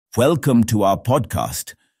Welcome to our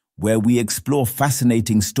podcast, where we explore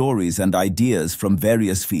fascinating stories and ideas from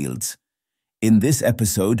various fields. In this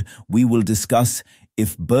episode, we will discuss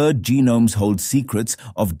if bird genomes hold secrets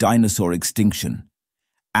of dinosaur extinction.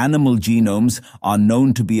 Animal genomes are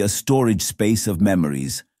known to be a storage space of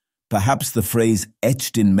memories. Perhaps the phrase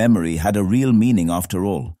etched in memory had a real meaning after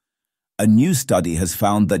all. A new study has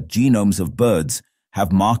found that genomes of birds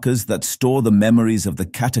have markers that store the memories of the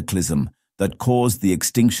cataclysm that caused the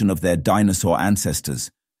extinction of their dinosaur ancestors.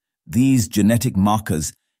 These genetic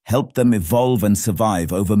markers help them evolve and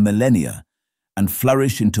survive over millennia and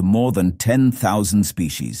flourish into more than 10,000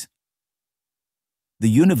 species. The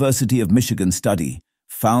University of Michigan study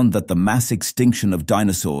found that the mass extinction of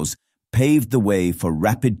dinosaurs paved the way for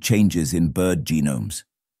rapid changes in bird genomes.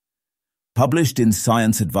 Published in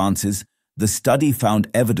Science Advances, the study found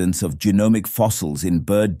evidence of genomic fossils in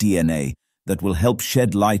bird DNA that will help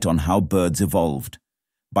shed light on how birds evolved.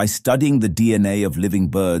 By studying the DNA of living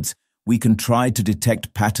birds, we can try to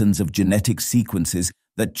detect patterns of genetic sequences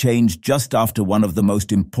that changed just after one of the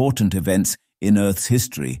most important events in Earth's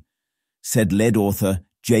history, said lead author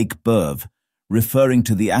Jake Berv, referring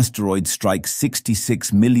to the asteroid strike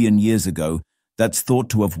 66 million years ago that's thought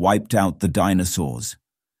to have wiped out the dinosaurs.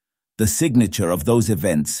 The signature of those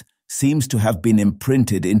events seems to have been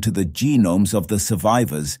imprinted into the genomes of the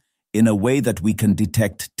survivors in a way that we can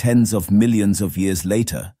detect tens of millions of years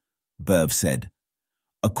later, Berv said.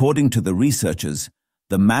 According to the researchers,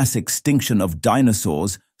 the mass extinction of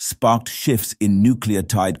dinosaurs sparked shifts in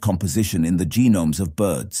nucleotide composition in the genomes of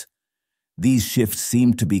birds. These shifts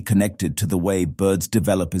seem to be connected to the way birds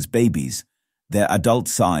develop as babies, their adult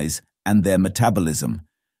size, and their metabolism,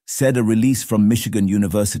 said a release from Michigan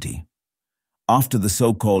University. After the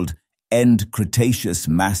so-called end Cretaceous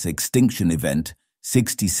mass extinction event,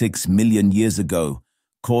 66 million years ago,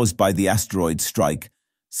 caused by the asteroid strike,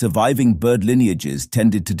 surviving bird lineages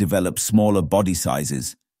tended to develop smaller body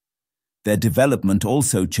sizes. Their development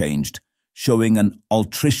also changed, showing an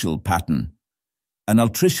altricial pattern. An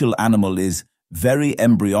altricial animal is very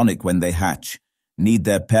embryonic when they hatch, need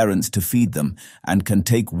their parents to feed them, and can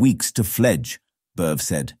take weeks to fledge, Berv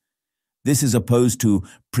said. This is opposed to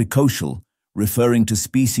precocial, referring to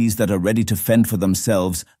species that are ready to fend for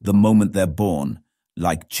themselves the moment they're born,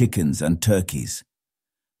 like chickens and turkeys.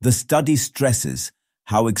 The study stresses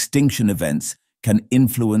how extinction events can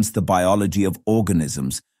influence the biology of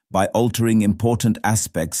organisms by altering important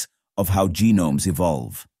aspects of how genomes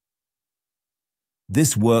evolve.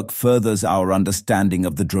 This work furthers our understanding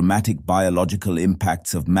of the dramatic biological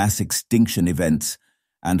impacts of mass extinction events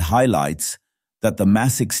and highlights that the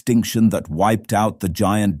mass extinction that wiped out the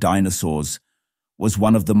giant dinosaurs was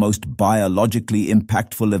one of the most biologically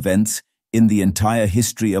impactful events in the entire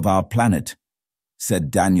history of our planet,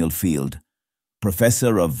 said Daniel Field,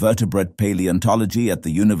 professor of vertebrate paleontology at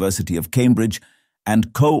the University of Cambridge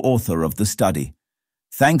and co-author of the study.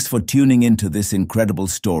 Thanks for tuning into this incredible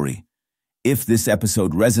story. If this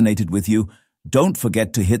episode resonated with you, don't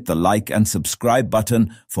forget to hit the like and subscribe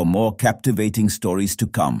button for more captivating stories to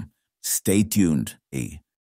come. Stay tuned.